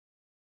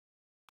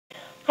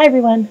Hi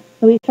everyone,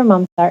 Louise from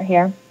Mom Start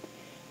here,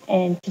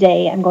 and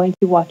today I'm going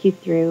to walk you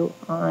through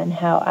on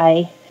how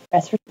I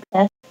dress for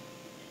success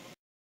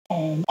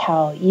and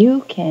how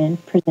you can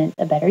present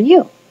a better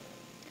you.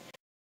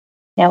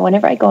 Now,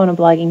 whenever I go on a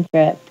blogging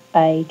trip,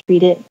 I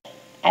treat it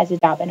as a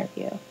job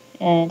interview,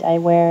 and I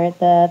wear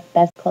the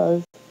best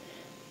clothes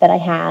that I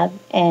have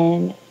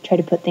and try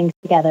to put things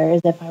together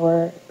as if I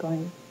were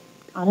going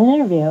on an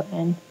interview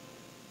and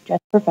dress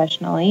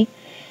professionally.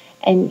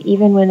 And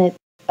even when it's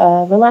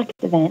a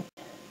relaxed event,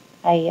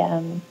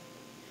 I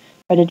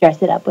try to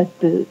dress it up with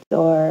boots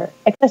or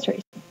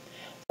accessories.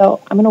 So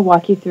I'm going to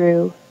walk you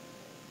through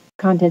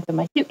contents of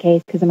my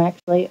suitcase because I'm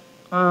actually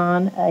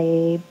on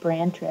a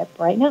brand trip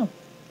right now.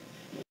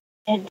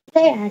 And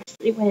today I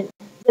actually went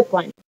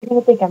ziplining. You're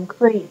going to think I'm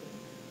crazy.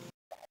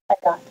 I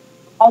got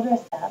all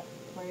dressed up.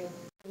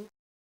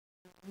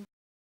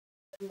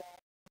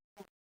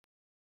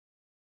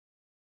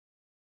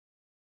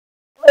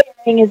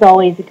 Layering is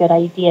always a good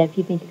idea if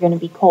you think you're going to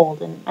be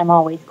cold, and I'm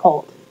always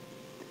cold.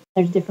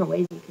 There's different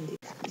ways you can do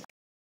that.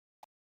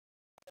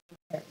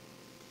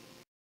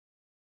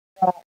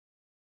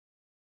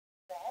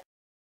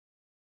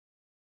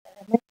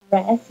 I'm going to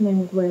dress and I'm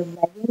going to wear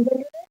leggings under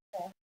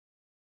this.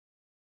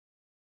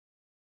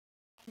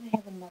 And I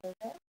have another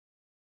dress.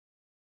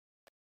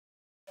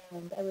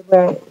 And I would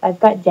wear, I've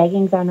got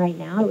jeggings on right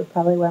now. I would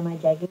probably wear my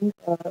jeggings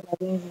or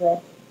leggings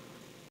with.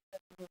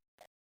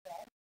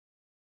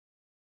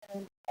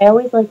 And I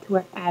always like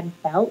to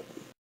add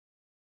belts.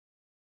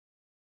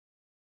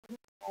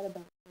 Add a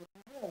belt to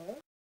my hair.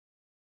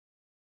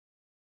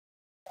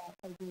 That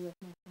I do with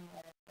my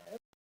small shirt.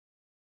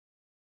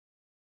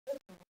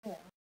 Yeah.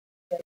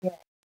 But yeah,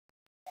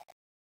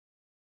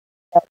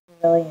 that's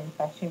really in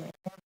fashion right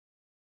now.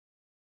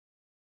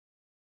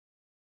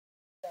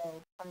 So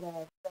part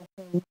of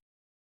dressing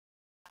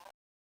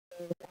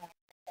is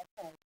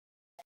exercise.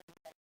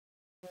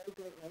 Really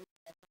great way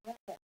to dress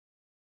up.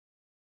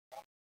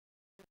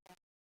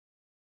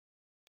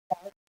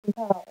 Belt,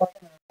 how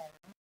organized I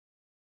am.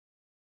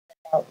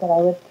 Belt that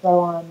I would throw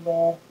on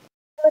with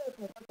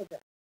a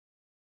dress.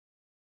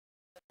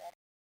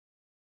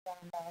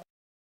 Down belt,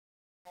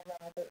 and then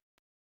I would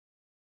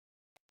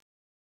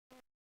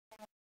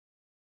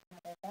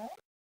another belt.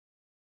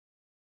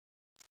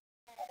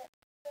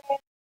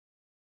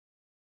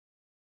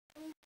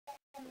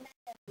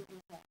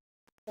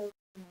 So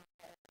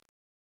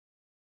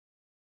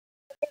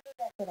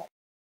that's what I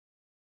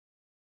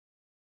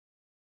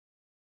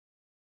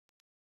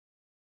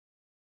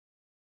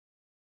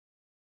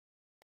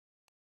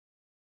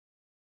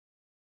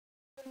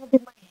do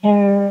my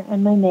hair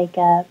and my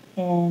makeup,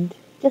 and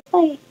just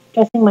by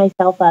dressing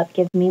myself up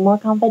gives me more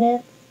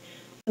confidence.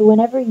 So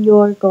whenever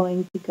you're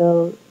going to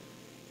go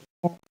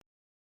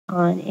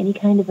on any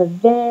kind of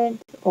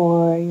event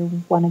or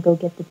you want to go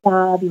get the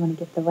job, you want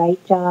to get the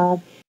right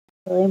job,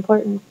 it's really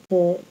important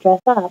to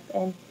dress up,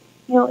 and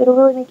it'll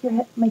really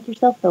make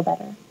yourself feel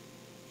better.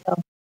 So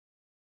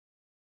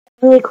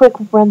really quick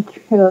run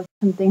through of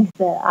some things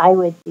that I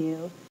would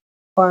do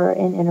for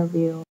an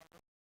interview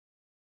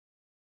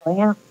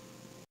going out.